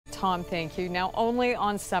Tom, thank you. Now, only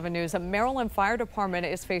on 7 News, a Maryland Fire Department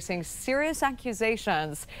is facing serious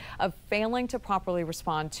accusations of failing to properly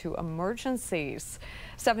respond to emergencies.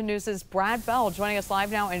 7 News' Brad Bell joining us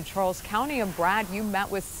live now in Charles County. And Brad, you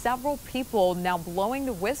met with several people now blowing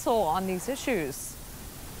the whistle on these issues.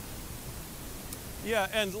 Yeah,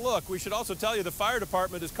 and look, we should also tell you the fire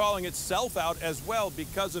department is calling itself out as well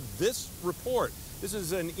because of this report. This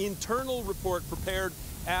is an internal report prepared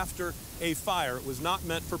after a fire. It was not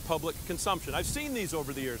meant for public consumption. I've seen these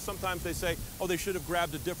over the years. Sometimes they say, oh, they should have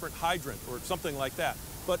grabbed a different hydrant or something like that.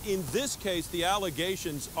 But in this case, the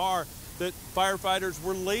allegations are that firefighters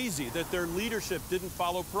were lazy, that their leadership didn't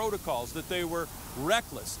follow protocols, that they were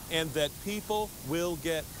reckless, and that people will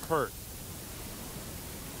get hurt.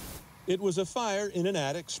 It was a fire in an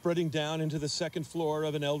attic spreading down into the second floor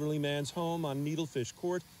of an elderly man's home on Needlefish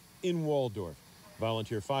Court in Waldorf.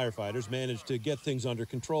 Volunteer firefighters managed to get things under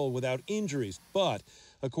control without injuries, but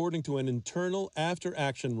according to an internal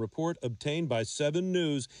after-action report obtained by 7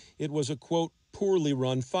 News, it was a, quote, poorly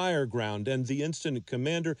run fire ground, and the incident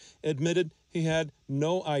commander admitted he had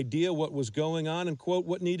no idea what was going on and, quote,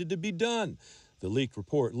 what needed to be done. The leaked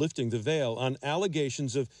report lifting the veil on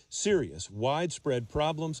allegations of serious, widespread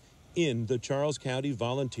problems in the Charles County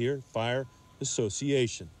Volunteer Fire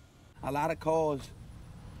Association. A lot of calls,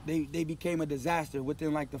 they became a disaster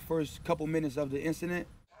within like the first couple minutes of the incident.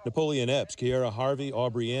 Napolean Epps, Kiara Harvey,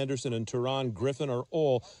 Aubrey Anderson, and Teron Griffin are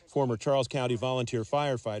all former Charles County volunteer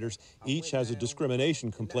firefighters. Each has a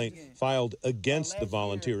discrimination complaint filed against the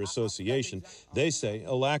Volunteer Association. They say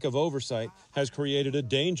a lack of oversight has created a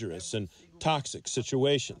dangerous and toxic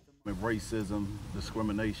situation. Racism,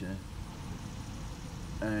 discrimination,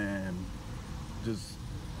 and just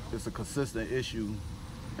it's a consistent issue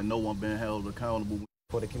and no one being held accountable.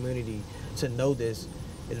 For the community to know this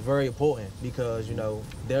is very important because, you know,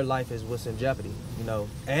 their life is what's in jeopardy, you know,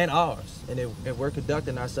 and ours. And if we're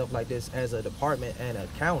conducting ourselves like this as a department and a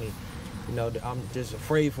county, you know, I'm just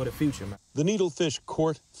afraid for the future. The Needlefish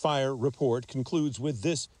Court fire report concludes with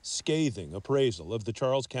this scathing appraisal of the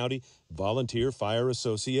Charles County Volunteer Fire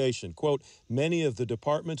Association. Quote, many of the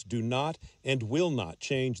departments do not and will not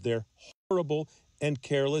change their horrible and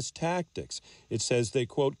careless tactics. It says they,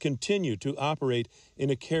 quote, continue to operate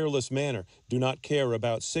in a careless manner, do not care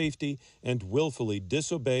about safety, and willfully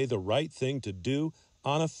disobey the right thing to do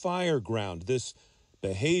on a fire ground. This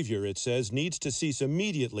behavior, it says, needs to cease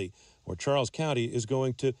immediately, or Charles County is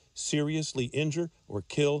going to seriously injure or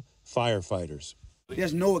kill firefighters.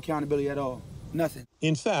 There's no accountability at all, nothing.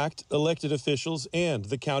 In fact, elected officials and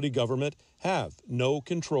the county government have no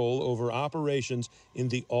control over operations in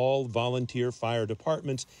the all-volunteer fire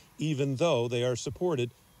departments, even though they are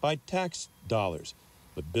supported by tax dollars.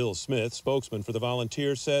 But Bill Smith, spokesman for the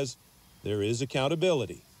volunteers, says there is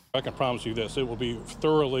accountability. I can promise you this, it will be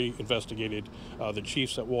thoroughly investigated. The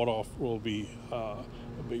chiefs at Waldorf will be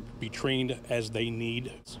trained as they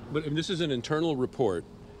need. But this is an internal report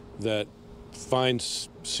that finds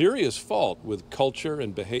serious fault with culture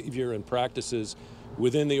and behavior and practices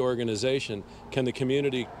within the organization. Can the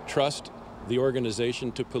community trust the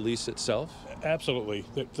organization to police itself? Absolutely.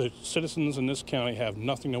 The citizens in this county have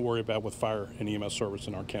nothing to worry about with fire and EMS service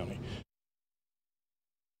in our county.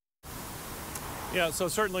 Yeah, so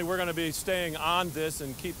certainly we're going to be staying on this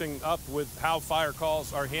and keeping up with how fire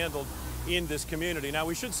calls are handled in this community. Now,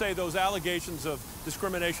 we should say those allegations of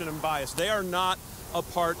discrimination and bias, they are not a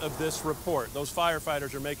part of this report. Those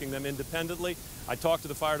firefighters are making them independently. I talked to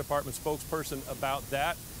the fire department spokesperson about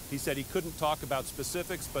that. He said he couldn't talk about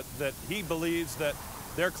specifics, but that he believes that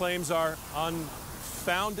their claims are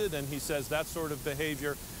unfounded, and he says that sort of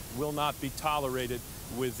behavior will not be tolerated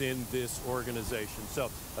within this organization. So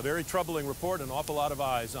a very troubling report, an awful lot of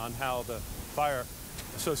eyes on how the Fire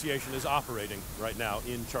Association is operating right now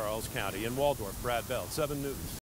in Charles County. In Waldorf, Brad Bell, 7 News.